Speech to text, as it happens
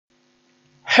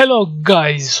Hello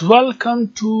guys,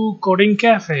 welcome to Coding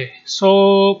Cafe.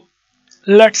 So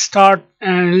let's start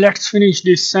and let's finish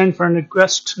this send friend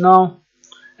request now,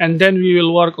 and then we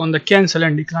will work on the cancel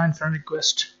and decline friend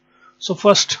request. So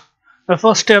the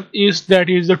first step is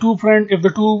if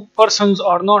the two persons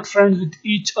are not friends with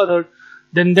each other,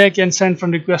 then they can send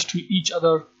friend request to each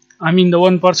other. I mean, the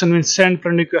one person will send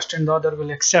friend request and the other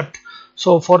will accept.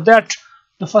 So for that,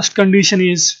 the first condition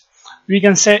is we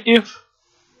can say if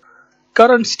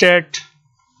current state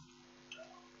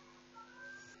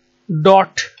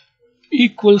dot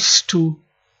equals to,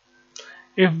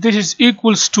 if this is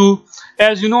equals to,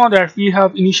 as you know that we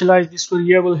have initialized this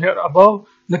variable here above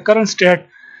the current state,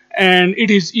 and it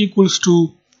is equals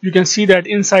to, you can see that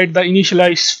inside the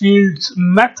initialize fields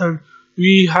method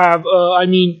we have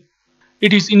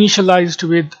it is initialized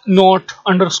with not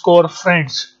underscore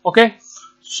friends. Okay,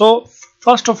 so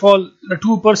first of all, the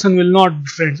two person will not be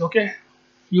friends. Okay,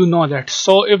 you know that.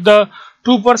 So if the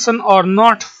two person are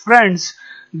not friends,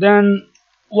 then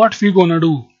what we gonna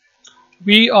do?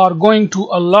 We are going to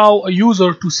allow a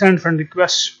user to send friend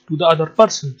requests to the other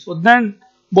person, so then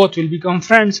both will become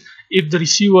friends if the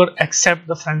receiver accept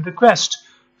the friend request.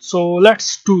 So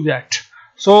let's do that.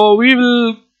 So we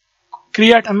will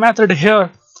create a method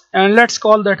here, and let's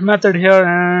call that method here,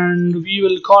 and we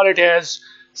will call it as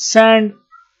send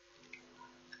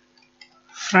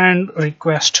friend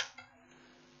request.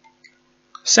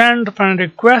 Send friend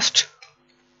request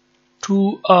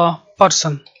to a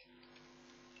person.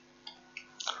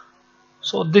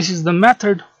 So this is the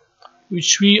method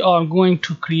which we are going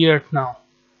to create now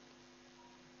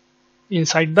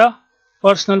inside the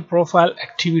personal profile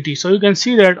activity. So you can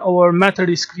see that our method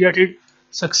is created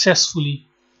successfully.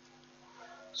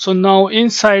 So now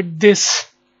inside this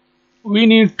we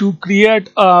need to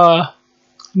create a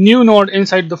new node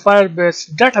inside the Firebase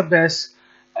database,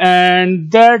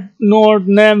 and that node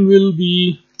name will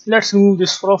be, let's remove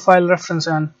this profile reference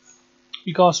and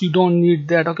because you don't need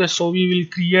that. Okay, so we will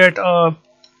create a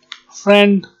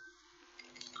friend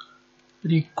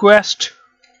request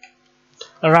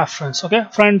reference. Okay,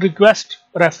 friend request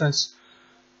reference,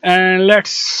 and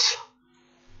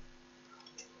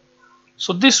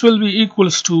so this will be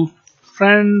equals to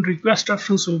friend request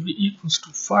reference will be equals to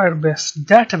Firebase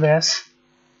database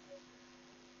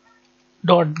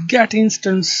dot get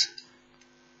instance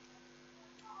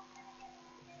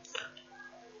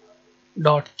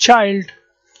dot child,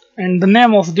 and the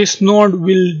name of this node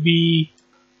will be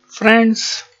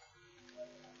friends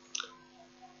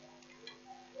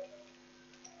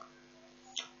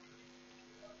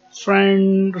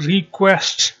friend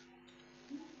request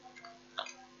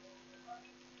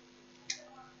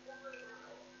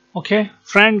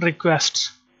friend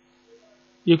requests.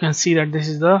 You can see that this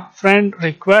is the friend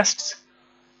requests,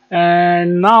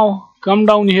 and now come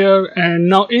down here, and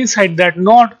now inside that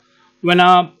node, when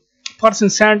a person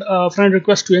send a friend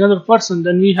request to another person,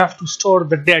 then we have to store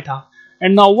the data.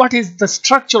 And now what is the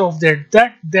structure of that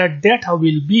data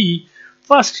will be,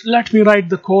 first let me write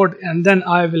the code, and then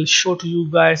I will show to you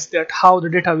guys that how the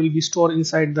data will be stored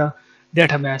inside the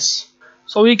database.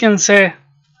 So we can say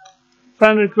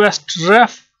friend request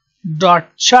ref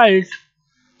dot child.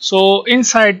 So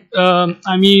inside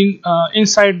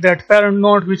inside that parent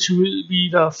node, which will be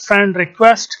the friend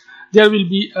request, there will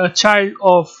be a child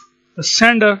of the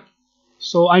sender.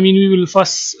 So we will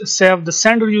first save the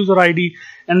sender user ID,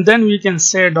 and then we can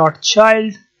say dot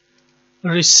child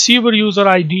receiver user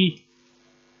ID.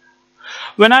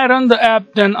 When I run the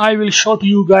app, then I will show to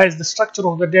you guys the structure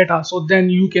of the data, so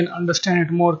then you can understand it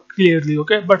more clearly.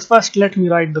 Okay, but first let me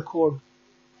write the code.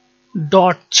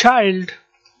 Dot child,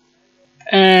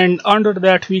 and under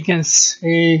that we can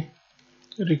say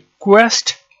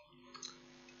request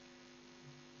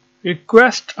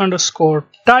underscore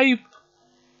type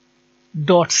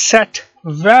dot set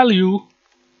value,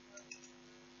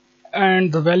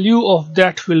 and the value of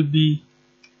that will be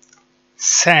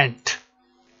sent.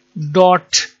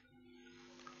 Dot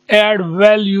add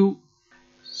on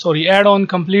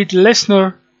complete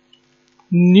listener,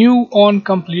 new on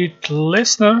complete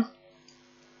listener.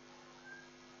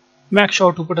 Make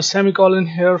sure to put a semicolon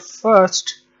here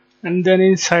first, and then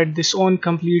inside this on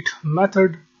complete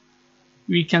method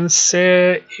we can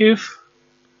say if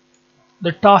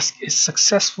the task is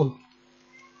successful,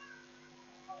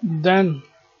 then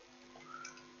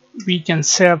we can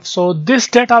save. So this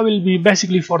data will be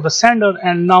basically for the sender,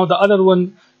 and now the other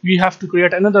one we have to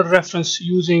create another reference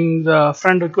using the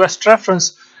friend request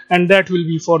reference, and that will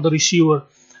be for the receiver.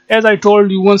 As I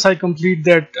told you, once I complete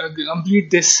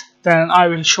this, then I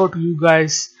will show to you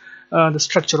guys the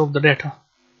structure of the data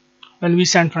when we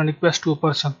send friend request to a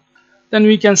person. Then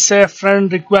we can say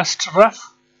friend request ref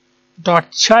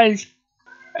dot child,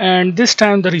 and this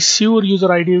time the receiver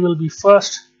user ID will be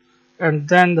first, and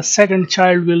then the second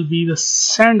child will be the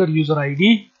sender user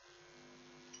ID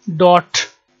dot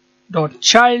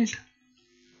child,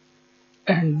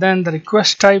 and then the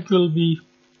request type will be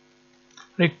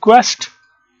request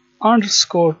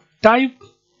underscore type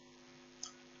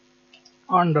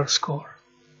underscore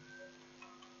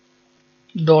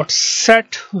dot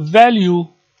set value,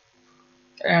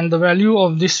 and the value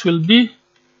of this will be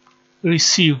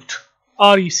received,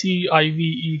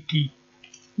 RECIVET,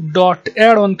 dot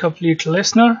add on complete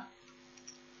listener,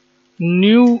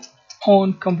 new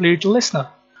on complete listener.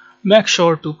 Make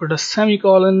sure to put a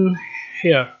semicolon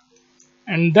here,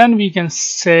 and then we can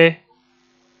say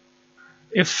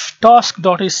if task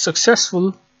dot is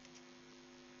successful,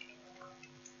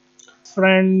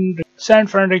 send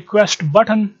friend request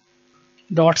button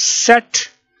dot set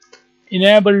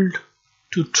enabled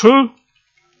to true,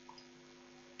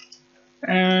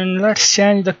 and let's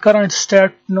change the current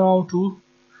state now to,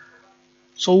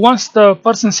 so once the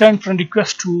person send friend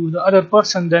request to the other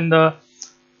person, then the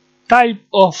type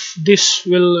of this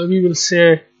we will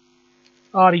say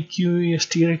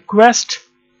request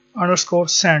underscore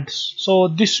send, so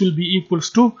this will be equals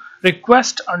to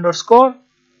request underscore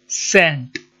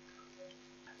send.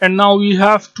 And now we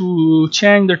have to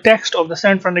change the text of the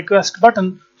send friend request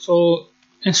button, so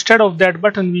instead of that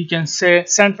button we can say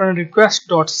send friend request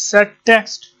dot set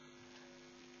text,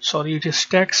 sorry it is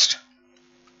text,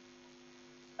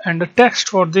 and the text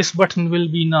for this button will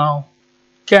be now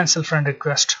cancel friend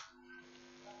request.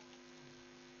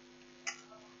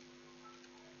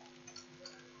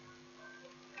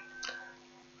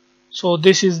 So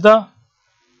this is the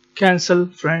cancel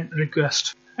friend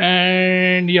request,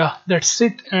 and yeah, that's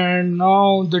it. And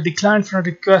now the decline friend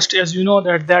request, as you know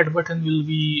that button will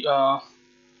be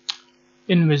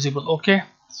invisible. Okay,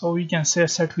 so we can say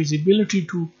set visibility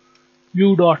to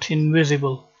view dot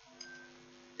invisible,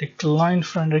 decline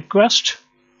friend request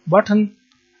button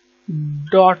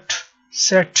dot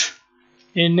set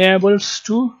enables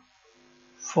to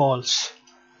false.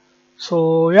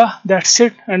 So yeah, that's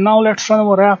it. And now let's run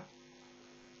our app.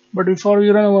 But before we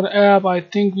run our app, I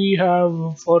think we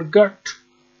have forgot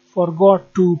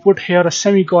to put here a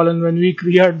semicolon when we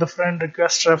create the friend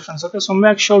request reference. Okay, so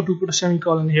make sure to put a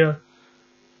semicolon here.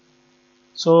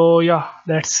 So yeah,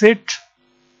 that's it.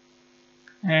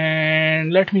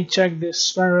 And let me check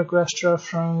this friend request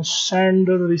reference,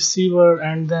 sender, receiver,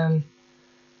 and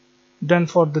then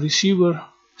for the receiver.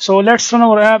 So let's run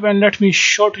our app and let me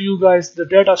show to you guys the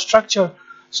data structure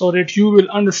so that you will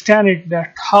understand it,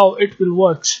 that how it will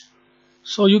work.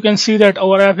 So you can see that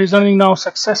our app is running now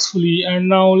successfully, and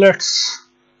now let's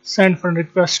send friend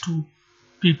request to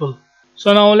people.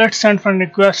 So now let's send friend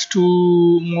request to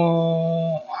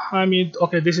Hamid.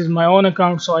 Okay, this is my own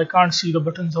account, so I can't see the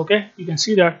buttons. Okay, you can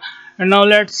see that. And now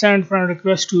let's send friend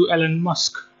request to Elon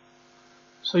Musk.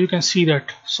 So you can see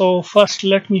that. So first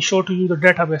let me show to you the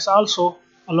database also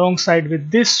alongside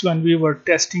with this when we were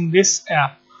testing this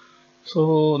app.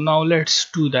 So now let's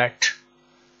do that.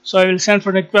 So I will send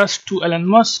friend request to Elon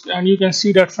Musk, and you can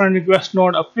see that friend request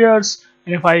node appears,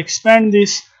 and if I expand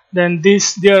this, then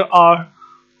there are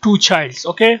two childs.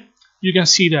 Okay, you can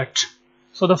see that.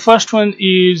 So the first one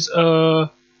is the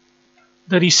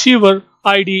receiver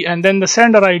ID, and then the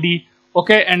sender ID.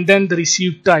 Okay, and then the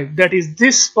received type, that is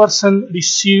this person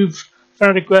received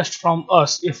friend request from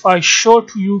us. If I show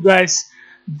to you guys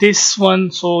this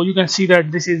one, so you can see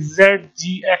that this is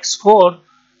ZGX4.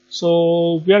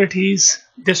 So where it is,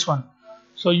 this one,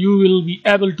 so you will be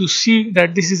able to see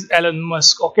that this is Elon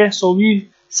Musk. Okay, so we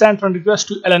sent friend request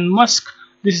to Elon Musk.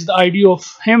 This is the ID of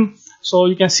him, so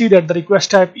you can see that the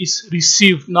request type is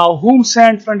received. Now whom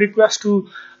sent friend request to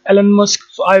Elon Musk?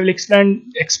 So I will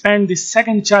expand this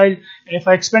second child, and if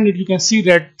I expand it, you can see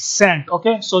that sent.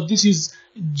 Okay, so this is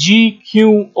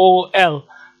GQOL.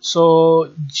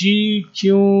 So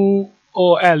GQOL,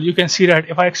 you can see that.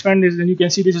 If I expand this, then you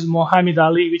can see this is Mohammed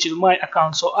Ali, which is my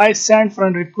account. So I sent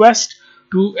friend request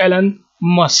to Elon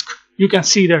Musk. You can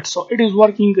see that. So it is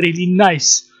working really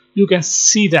nice. You can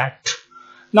see that.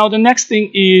 Now the next thing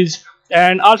is,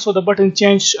 and also the button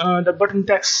change, the button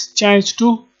text changed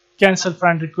to cancel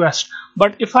friend request.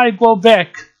 But if I go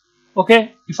back,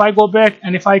 okay, if I go back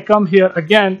and if I come here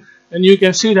again, then you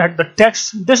can see that the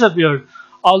text disappeared.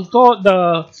 Although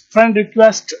the friend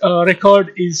request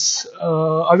record is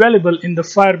available in the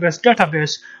Firebase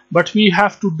database, but we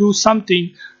have to do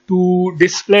something to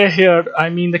display here, I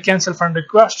mean the cancel friend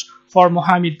request for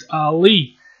Muhammad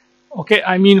Ali. Okay,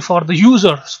 I mean for the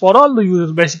users, for all the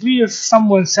users basically, if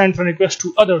someone sent friend request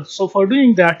to others. So for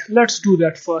doing that, let's do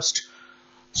that first.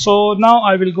 So now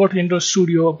I will go to Windows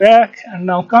Studio back and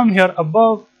now come here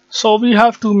above. So we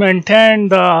have to maintain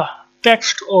the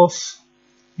text of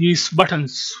these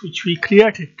buttons which we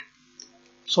created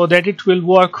so that it will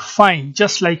work fine,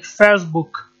 just like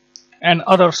Facebook and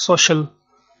other social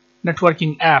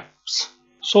networking apps.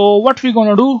 So what we're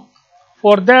gonna do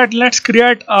for that, let's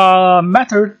create a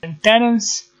method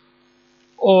maintenance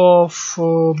of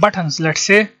buttons. Let's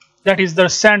say that is the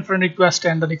send friend request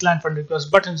and the decline friend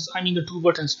request buttons, I mean the two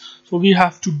buttons. So we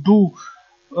have to do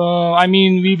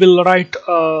we will write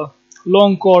a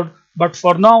long code, but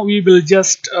for now we will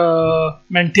just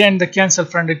maintain the cancel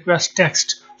friend request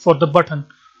text for the button.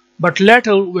 But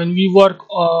later when we work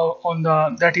on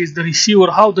the, that is the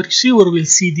receiver, how the receiver will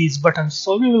see these buttons,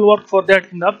 so we will work for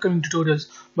that in the upcoming tutorials.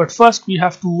 But first we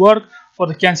have to work for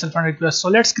the cancel friend request. So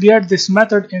let's create this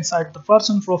method inside the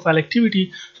person profile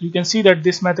activity. So you can see that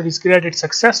this method is created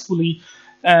successfully,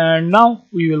 and now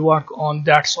we will work on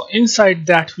that. So inside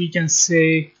that we can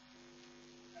say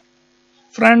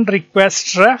friend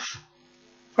request reference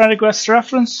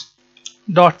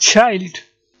dot child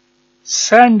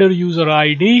sender user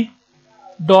ID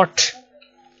dot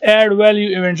add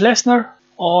value event listener,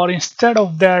 or instead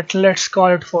of that let's call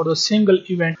it for the single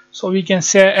event. So we can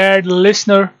say add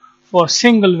listener for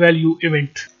single value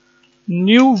event,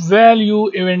 new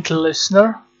value event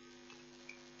listener.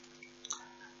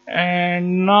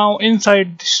 And now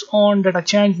inside this on data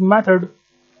change method,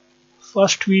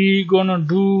 first we gonna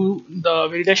do the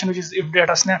validation, which is if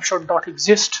data snapshot dot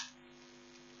exist.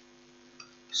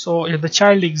 So if the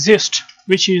child exists,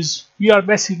 which is we are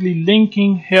basically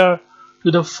linking here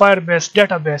to the Firebase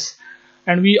database,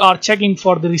 and we are checking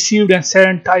for the received and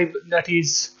sent type. That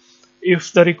is,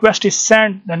 if the request is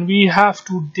sent, then we have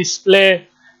to display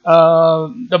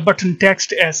the button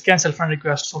text as cancel friend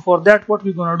request. So for that, what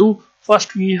we're gonna do,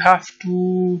 first we have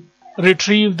to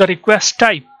retrieve the request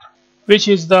type, which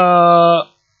is the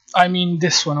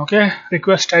this one, okay,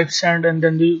 request type send, and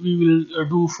then we will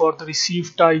do for the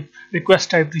receive type, request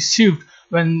type received,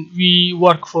 when we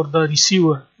work for the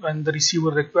receiver, when the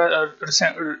receiver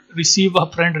receive a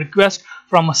friend request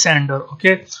from a sender.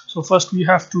 Okay, so first we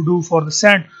have to do for the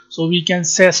send, so we can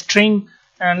say string,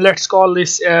 and let's call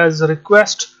this as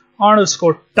request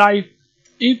underscore type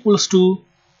equals to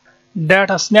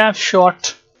data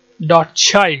snapshot dot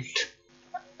child,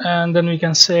 and then we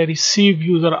can say receive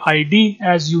user ID.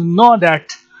 As you know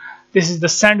that this is the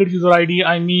sender user ID,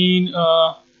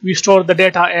 we store the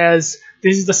data as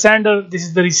this is the sender, this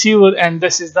is the receiver, and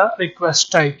this is the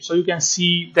request type. So you can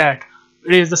see that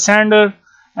it is the sender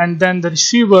and then the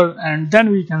receiver, and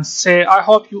then we can say, I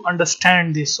hope you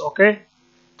understand this, okay?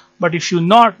 But if you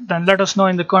not, then let us know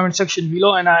in the comment section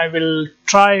below, and I will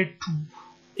try to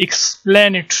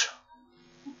explain it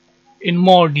in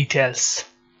more details.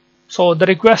 So the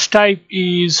request type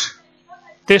is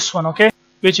this one, okay,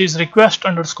 which is request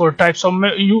underscore type. So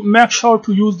you make sure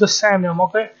to use the same name,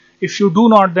 okay? If you do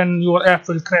not, then your app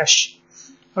will crash.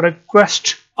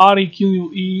 Request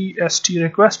request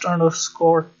request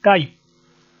underscore type.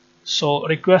 So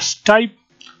request type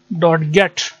dot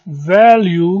get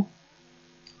value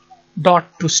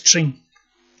dot to string,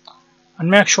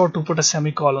 and make sure to put a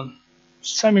semicolon.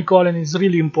 Semicolon is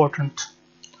really important.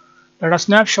 Data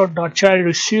snapshot dot child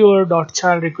receiver dot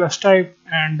child request type,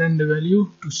 and then the value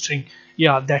to string.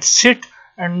 Yeah, that's it.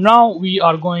 And now we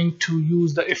are going to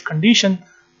use the if condition.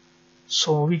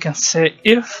 So we can say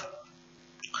if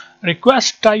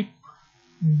request type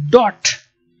dot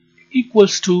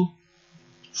equals to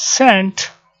sent.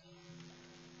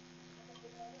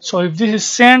 So if this is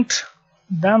sent,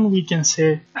 then we can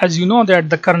say, as you know that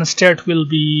the current state will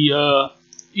be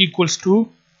equals to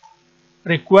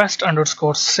request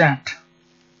underscore sent.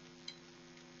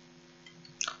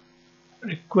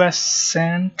 Request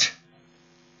sent,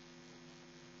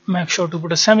 make sure to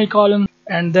put a semicolon,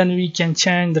 and then we can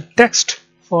change the text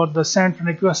for the send and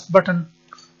request button.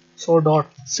 So dot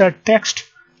set text,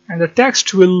 and the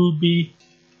text will be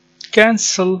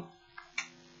cancel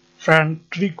friend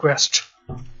request.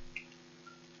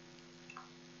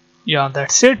 Yeah,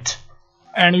 that's it.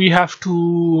 And we have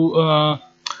to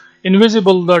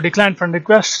invisible the decline friend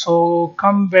request. So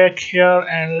come back here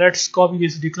and let's copy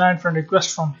this decline friend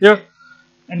request from here,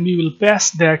 and we will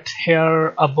paste that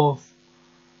here above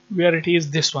where it is,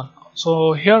 this one.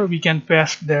 So here we can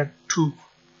paste that too,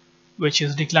 which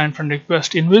is decline friend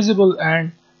request invisible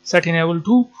and set enable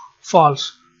to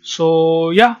false.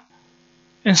 So yeah,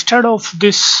 instead of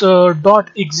this dot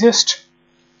exist,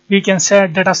 we can say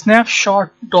data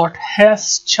snapshot dot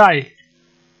has child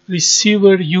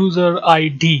receiver user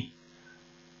ID.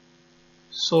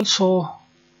 So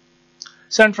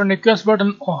send friend request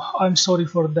button. Oh, I'm sorry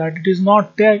for that. It is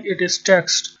not tag, it is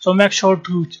text. So make sure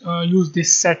to use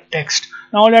this set text.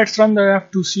 Now let's run the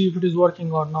app to see if it is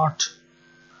working or not.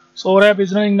 So our app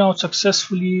is running now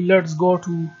successfully. Let's go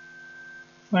to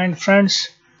find friends,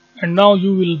 and now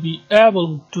you will be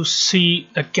able to see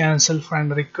the cancel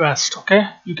friend request. Okay,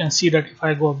 you can see that if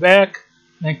I go back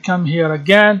and I come here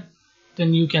again,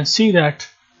 then you can see that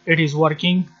it is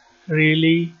working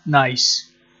really nice,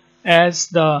 as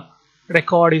the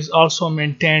record is also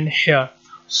maintained here.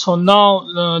 So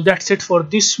now that's it for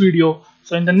this video.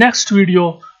 So in the next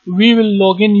video we will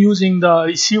log in using the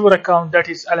receiver account, that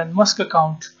is Elon Musk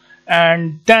account,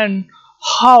 and then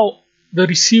how the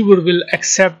receiver will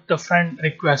accept the friend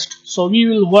request. So we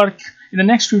will work in the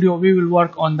next video, we will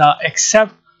work on the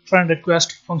accept friend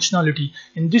request functionality.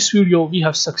 In this video we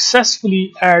have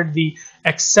successfully added the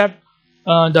accept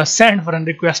the send friend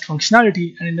request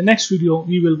functionality, and in the next video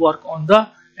we will work on the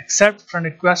accept friend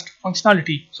request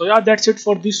functionality. So yeah, that's it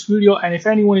for this video, and if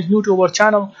anyone is new to our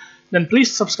channel, then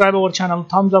please subscribe our channel,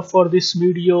 thumbs up for this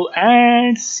video,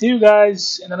 and see you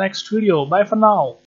guys in the next video. Bye for now.